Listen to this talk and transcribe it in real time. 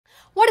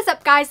What is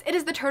up, guys? It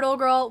is the Turtle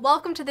Girl.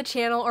 Welcome to the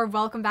channel, or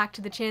welcome back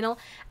to the channel.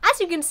 As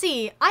you can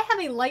see, I have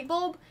a light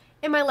bulb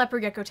in my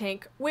leopard gecko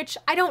tank, which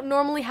I don't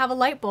normally have a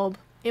light bulb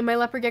in my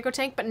leopard gecko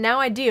tank, but now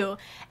I do,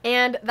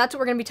 and that's what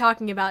we're going to be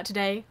talking about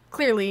today,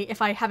 clearly,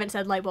 if I haven't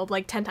said light bulb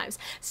like 10 times.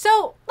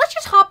 So let's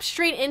just hop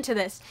straight into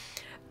this.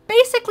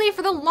 Basically,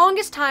 for the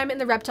longest time in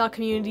the reptile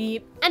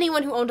community,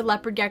 anyone who owned a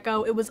leopard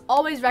gecko, it was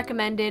always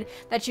recommended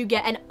that you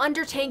get an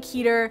under tank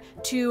heater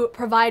to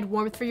provide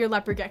warmth for your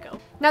leopard gecko.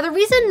 Now, the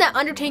reason that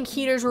under tank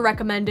heaters were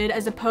recommended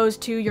as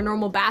opposed to your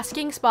normal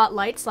basking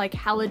spotlights like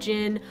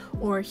halogen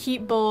or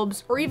heat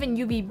bulbs or even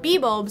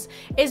UVB bulbs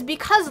is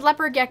because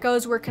leopard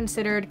geckos were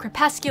considered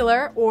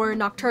crepuscular or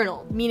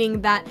nocturnal,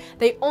 meaning that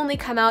they only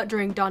come out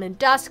during dawn and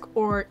dusk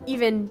or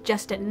even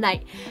just at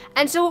night.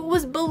 And so it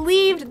was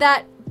believed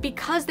that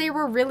because they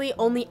were really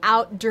only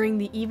out during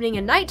the evening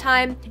and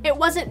nighttime, it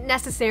wasn't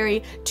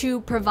necessary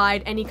to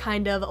provide any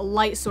kind of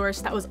light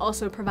source that was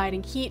also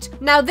providing heat.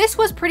 Now, this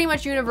was pretty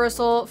much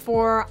universal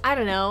for, I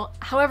don't know,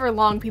 however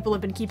long people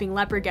have been keeping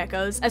leopard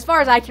geckos. As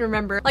far as I can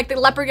remember, like the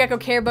leopard gecko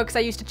care books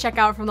I used to check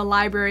out from the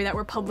library that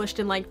were published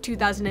in like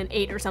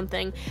 2008 or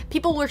something,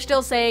 people were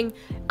still saying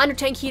under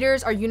tank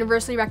heaters are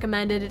universally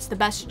recommended. It's the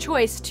best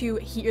choice to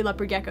heat your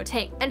leopard gecko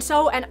tank. And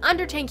so an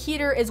under tank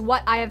heater is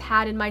what I have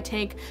had in my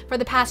tank for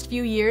the past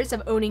few years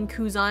of owning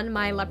Kuzan,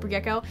 my leopard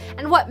gecko,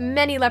 and what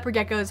many leopard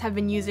geckos have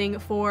been using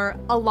for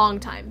a long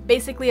time,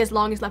 basically as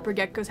long as leopard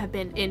geckos have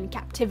been in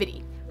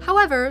captivity.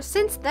 However,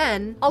 since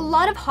then, a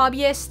lot of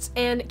hobbyists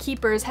and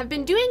keepers have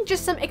been doing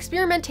just some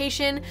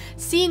experimentation,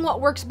 seeing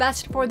what works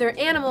best for their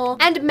animal,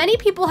 and many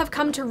people have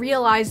come to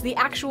realize the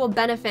actual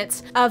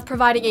benefits of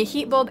providing a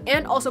heat bulb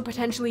and also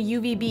potentially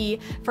UVB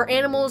for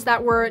animals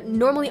that were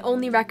normally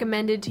only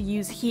recommended to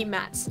use heat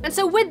mats. And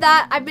so with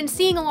that, I've been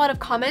seeing a lot of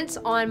comments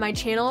on my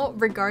channel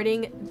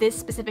regarding this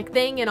specific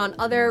thing and on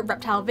other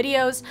reptile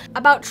videos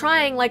about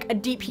trying like a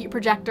deep heat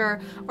projector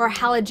or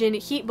halogen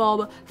heat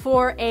bulb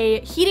for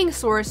a heating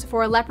source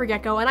for a leopard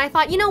gecko, and I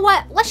thought, you know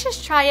what, let's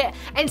just try it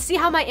and see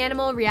how my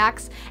animal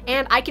reacts,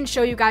 and I can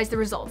show you guys the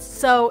results.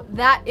 So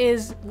that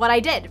is what I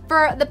did.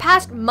 For the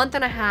past month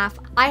and a half,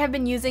 I have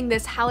been using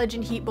this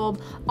halogen heat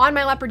bulb on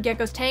my leopard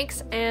gecko's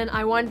tanks, and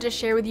I wanted to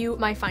share with you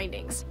my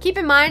findings. Keep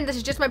in mind, this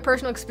is just my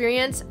personal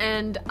experience,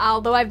 and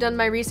although I've done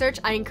my research,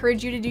 I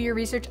encourage you to do your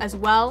research as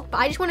well, but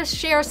I just want to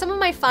share some of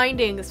my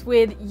findings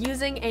with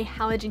using a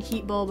halogen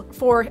heat bulb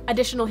for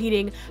additional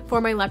heating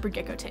for my leopard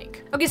gecko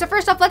tank. Okay, so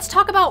first off, let's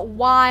talk about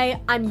why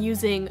I'm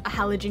using a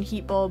halogen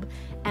heat bulb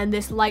and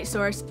this light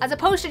source as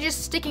opposed to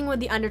just sticking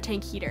with the under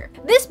tank heater.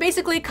 This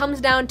basically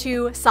comes down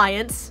to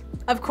science,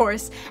 of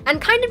course,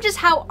 and kind of just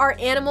how our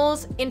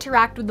animals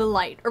interact with the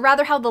light, or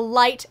rather how the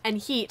light and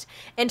heat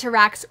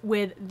interacts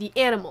with the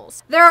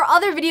animals. There are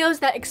other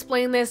videos that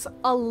explain this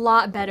a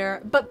lot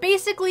better, but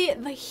basically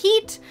the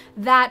heat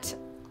that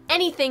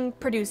anything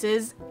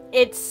produces,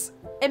 it's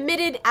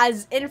emitted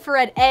as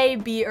infrared A,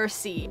 B, or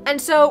C.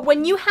 And so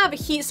when you have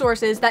heat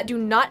sources that do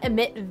not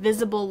emit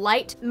visible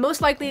light,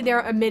 most likely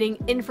they're emitting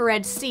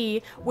infrared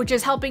C, which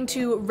is helping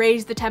to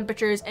raise the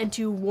temperatures and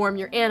to warm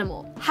your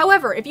animal.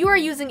 However, if you are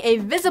using a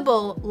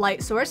visible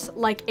light source,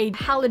 like a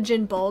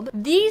halogen bulb,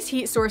 these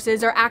heat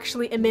sources are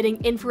actually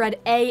emitting infrared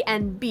A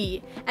and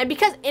B. And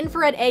because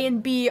infrared A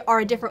and B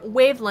are a different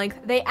wavelength,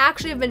 they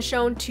actually have been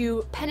shown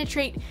to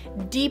penetrate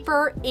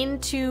deeper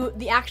into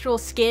the actual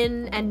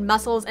skin and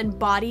muscles and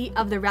body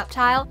of the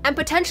reptile and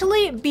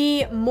potentially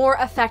be more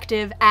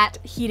effective at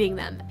heating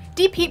them.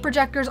 Deep heat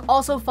projectors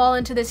also fall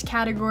into this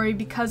category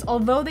because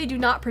although they do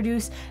not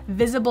produce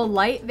visible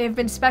light, they've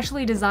been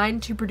specially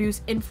designed to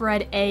produce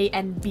infrared A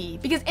and B,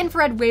 because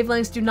infrared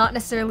wavelengths do not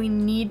necessarily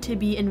need to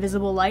be in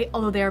visible light,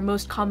 although they are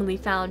most commonly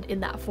found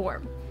in that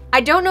form. I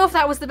don't know if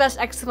that was the best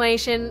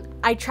explanation.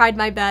 I tried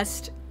my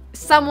best.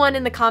 Someone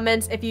in the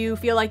comments, if you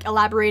feel like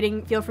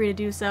elaborating, feel free to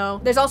do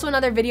so. There's also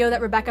another video that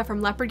Rebecca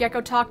from Leopard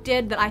Gecko Talk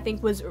did that I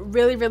think was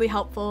really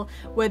helpful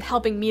with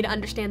helping me to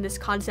understand this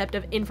concept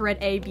of infrared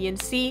A, B, and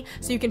C,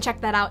 so you can check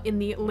that out in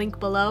the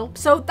link below.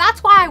 So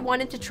that's why I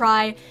wanted to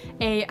try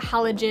a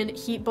halogen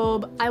heat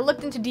bulb. I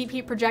looked into deep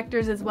heat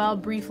projectors as well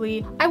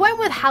briefly. I went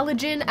with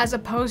halogen as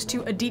opposed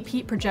to a deep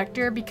heat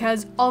projector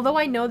because although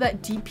I know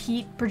that deep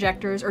heat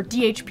projectors, or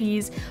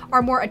DHPs,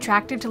 are more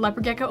attractive to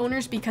leopard gecko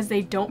owners because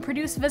they don't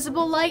produce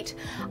visible light,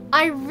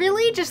 I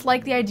really just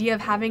like the idea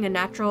of having a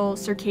natural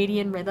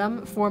circadian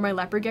rhythm for my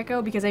leopard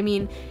gecko, because I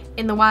mean,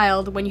 in the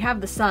wild, when you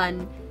have the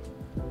sun,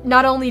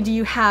 not only do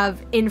you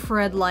have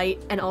infrared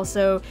light and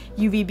also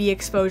UVB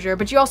exposure,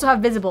 but you also have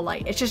visible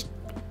light.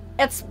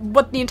 It's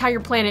what the entire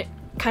planet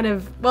kind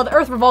of, well, the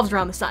Earth revolves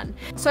around the sun.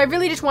 So I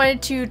really just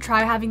wanted to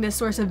try having this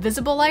source of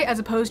visible light as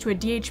opposed to a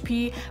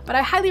DHP, but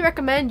I highly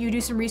recommend you do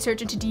some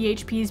research into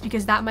DHPs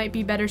because that might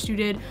be better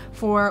suited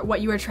for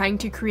what you are trying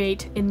to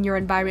create in your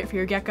environment for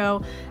your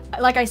gecko.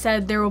 like I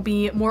said, there will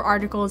be more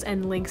articles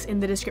and links in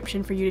the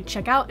description for you to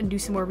check out and do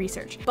some more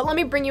research. But let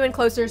me bring you in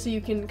closer so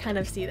you can kind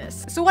of see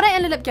this. So what I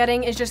ended up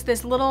getting is just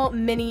this little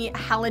mini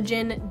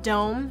halogen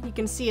dome. You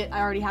can see it, I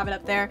already have it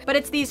up there. But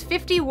it's these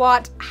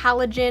 50-watt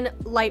halogen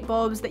light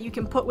bulbs that you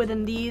can put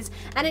within these,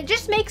 and it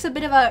just makes a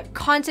bit of a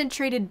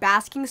concentrated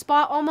basking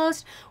spot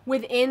almost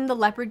within the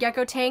leopard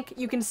gecko tank.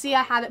 You can see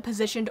I have it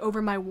positioned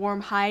over my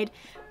warm hide.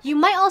 You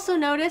might also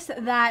notice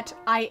that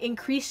I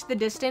increased the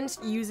distance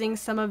using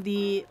some of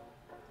the,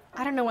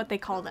 I don't know what they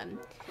call them.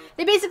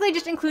 They basically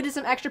just included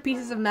some extra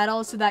pieces of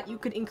metal so that you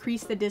could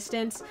increase the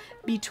distance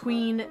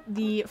between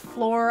the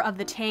floor of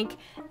the tank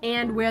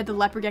and where the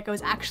leopard gecko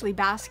is actually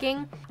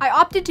basking. I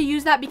opted to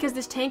use that because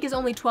this tank is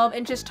only 12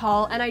 inches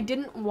tall and I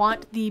didn't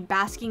want the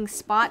basking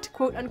spot,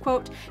 quote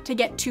unquote, to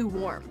get too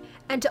warm.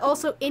 And to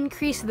also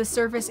increase the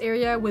surface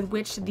area with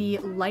which the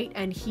light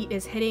and heat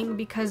is hitting,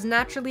 because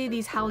naturally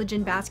these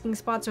halogen basking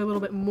spots are a little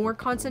bit more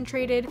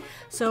concentrated.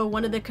 So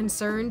one of the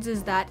concerns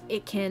is that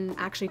it can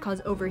actually cause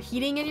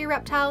overheating in your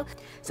reptile.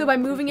 So by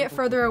moving it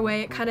further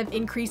away, it kind of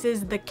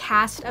increases the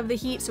cast of the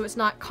heat so it's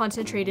not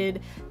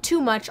concentrated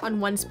too much on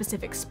one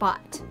specific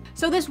spot.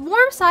 So this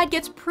warm side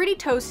gets pretty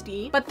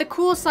toasty, but the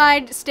cool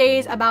side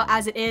stays about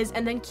as it is.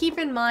 And then keep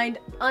in mind,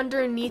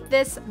 underneath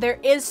this, there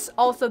is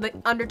also the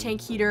under tank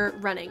heater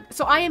running.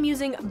 So I am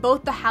using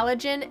both the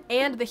halogen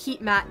and the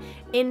heat mat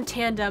in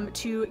tandem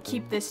to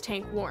keep this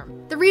tank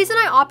warm. The reason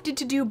I opted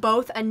to do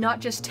both and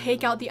not just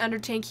take out the under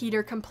tank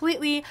heater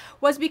completely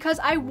was because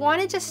I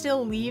wanted to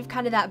still leave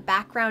kind of that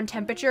background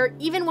temperature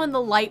even when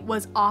the light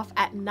was off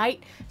at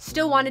night.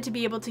 Still wanted to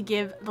be able to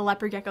give the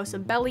leopard gecko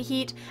some belly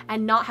heat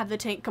and not have the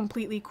tank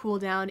completely cool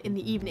down in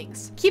the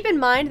evenings. Keep in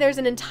mind there's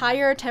an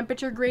entire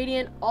temperature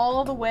gradient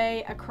all the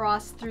way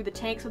across through the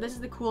tank. So this is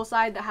the cool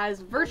side that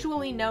has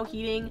virtually no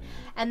heating,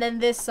 and then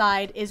this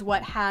side is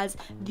what has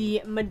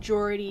the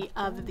majority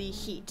of the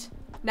heat.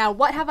 Now,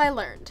 what have I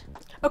learned?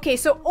 Okay,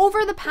 so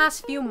over the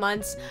past few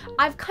months,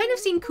 I've kind of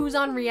seen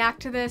Kuzan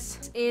react to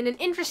this in an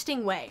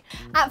interesting way.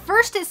 At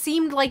first, it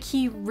seemed like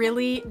he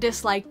really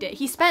disliked it.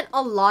 He spent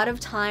a lot of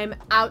time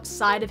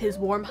outside of his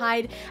warm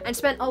hide and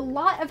spent a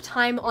lot of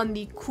time on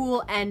the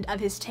cool end of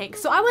his tank.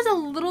 So I was a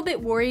little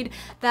bit worried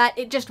that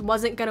it just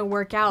wasn't gonna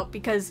work out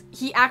because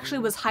he actually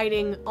was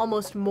hiding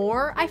almost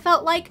more, I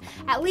felt like,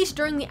 at least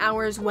during the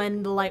hours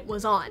when the light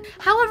was on.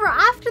 However,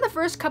 after the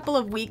first couple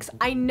of weeks,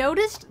 I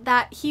noticed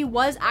that he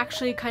was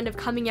actually kind of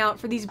coming out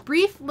for these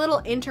brief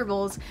little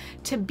intervals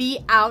to be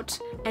out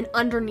and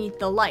underneath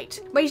the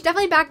light. But he's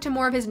definitely back to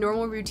more of his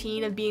normal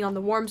routine of being on the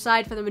warm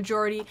side for the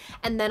majority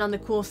and then on the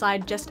cool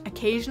side just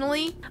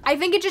occasionally. I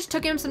think it just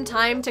took him some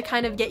time to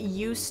kind of get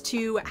used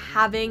to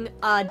having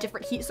a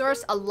different heat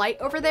source, a light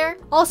over there.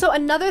 Also,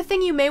 another thing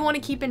you may want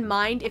to keep in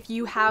mind if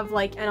you have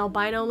like an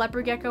albino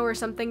leopard gecko or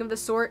something of the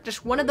sort,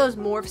 just one of those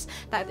morphs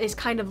that is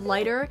kind of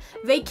lighter,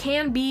 they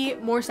can be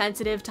more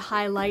sensitive to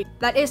high light.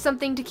 That is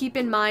something to keep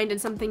in mind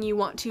and something you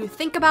want to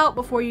think about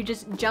before you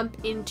just jump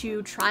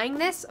into trying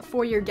this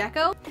for your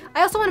gecko.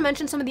 I also want to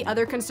mention some of the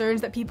other concerns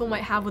that people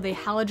might have with a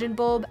halogen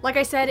bulb. Like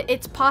I said,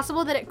 it's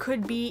possible that it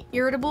could be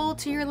irritable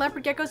to your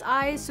leopard gecko's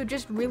eyes, so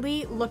just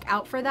really look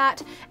out for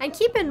that. And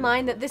keep in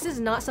mind that this is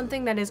not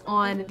something that is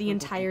on the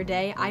entire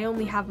day. I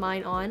only have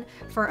mine on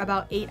for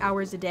about 8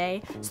 hours a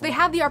day. So they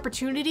have the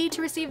opportunity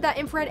to receive that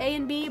infrared A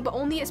and B, but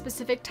only at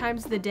specific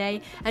times of the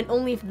day and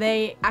only if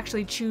they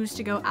actually choose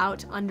to go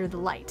out under the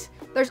light.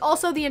 There's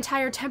also the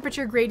entire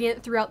temperature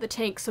gradient throughout the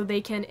tank, so they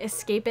can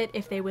escape it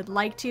if they would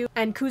like to,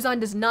 and Kuzan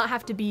does not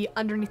have to be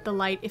underneath the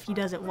light if he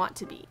doesn't want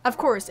to be. Of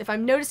course, if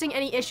I'm noticing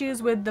any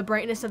issues with the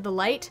brightness of the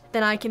light,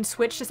 then I can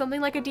switch to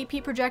something like a deep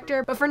heat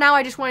projector, but for now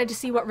I just wanted to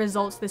see what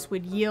results this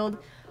would yield.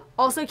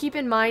 Also keep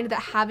in mind that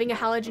having a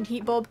halogen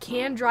heat bulb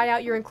can dry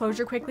out your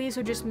enclosure quickly,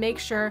 so just make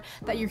sure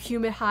that your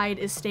humid hide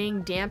is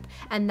staying damp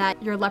and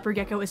that your leopard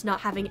gecko is not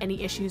having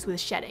any issues with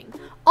shedding.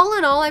 All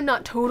in all, I'm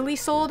not totally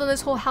sold on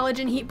this whole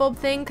halogen heat bulb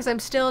thing because I'm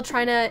still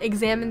trying to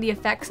examine the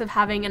effects of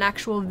having an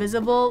actual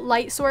visible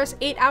light source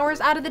 8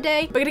 hours out of the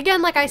day. But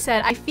again, like I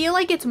said, I feel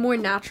like it's more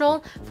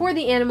natural for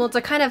the animal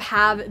to kind of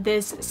have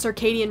this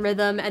circadian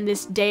rhythm and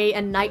this day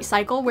and night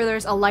cycle where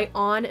there's a light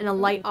on and a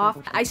light off.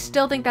 I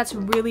still think that's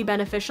really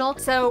beneficial.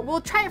 So we'll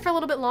try it for a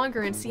little bit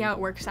longer and see how it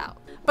works out.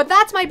 But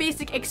that's my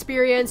basic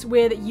experience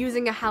with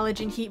using a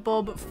halogen heat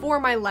bulb for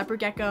my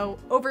leopard gecko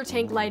over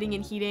tank lighting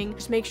and heating.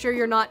 Just make sure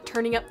you're not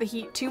turning up the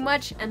heat too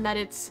much and that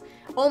it's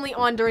only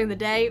on during the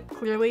day.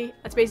 Clearly,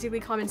 that's basically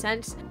common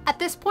sense. At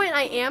this point,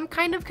 I am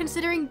kind of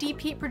considering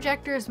deep heat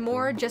projectors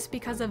more just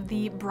because of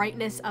the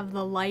brightness of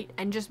the light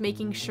and just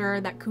making sure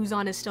that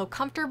Kuzan is still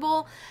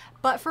comfortable.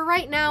 But for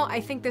right now, I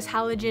think this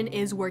halogen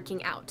is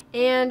working out.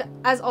 And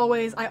as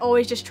always, I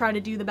always just try to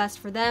do the best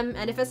for them.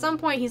 And if at some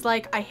point he's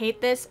like, I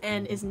hate this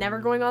and is never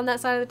going on that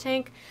side of the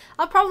tank,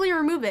 I'll probably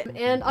remove it.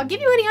 And I'll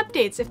give you any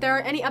updates if there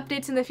are any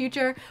updates in the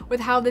future with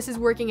how this is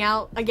working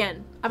out.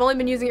 Again, I've only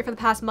been using it for the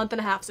past month and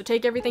a half, so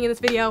take everything in this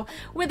video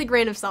with a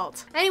grain of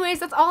salt. Anyways,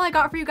 that's all I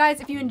got for you guys.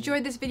 If you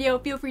enjoyed this video,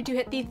 feel free to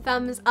hit the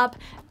thumbs up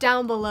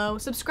down below.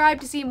 Subscribe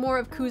to see more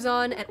of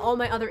Kuzan and all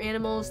my other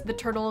animals, the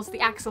turtles, the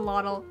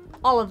axolotl,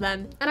 all of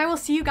them. And I will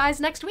see you guys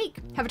next week.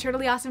 Have a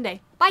totally awesome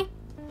day. Bye.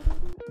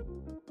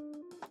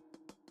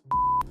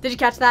 Did you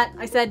catch that?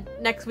 I said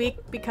next week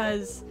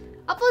because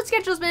upload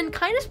schedule's been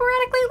kind of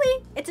sporadic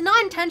lately. It's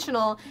not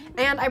intentional,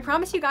 and I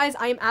promise you guys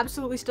I am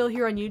absolutely still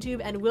here on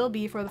YouTube and will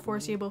be for the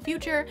foreseeable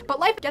future,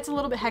 but life gets a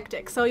little bit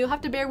hectic, so you'll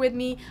have to bear with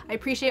me. I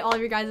appreciate all of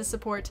your guys'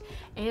 support,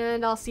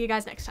 and I'll see you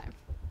guys next time.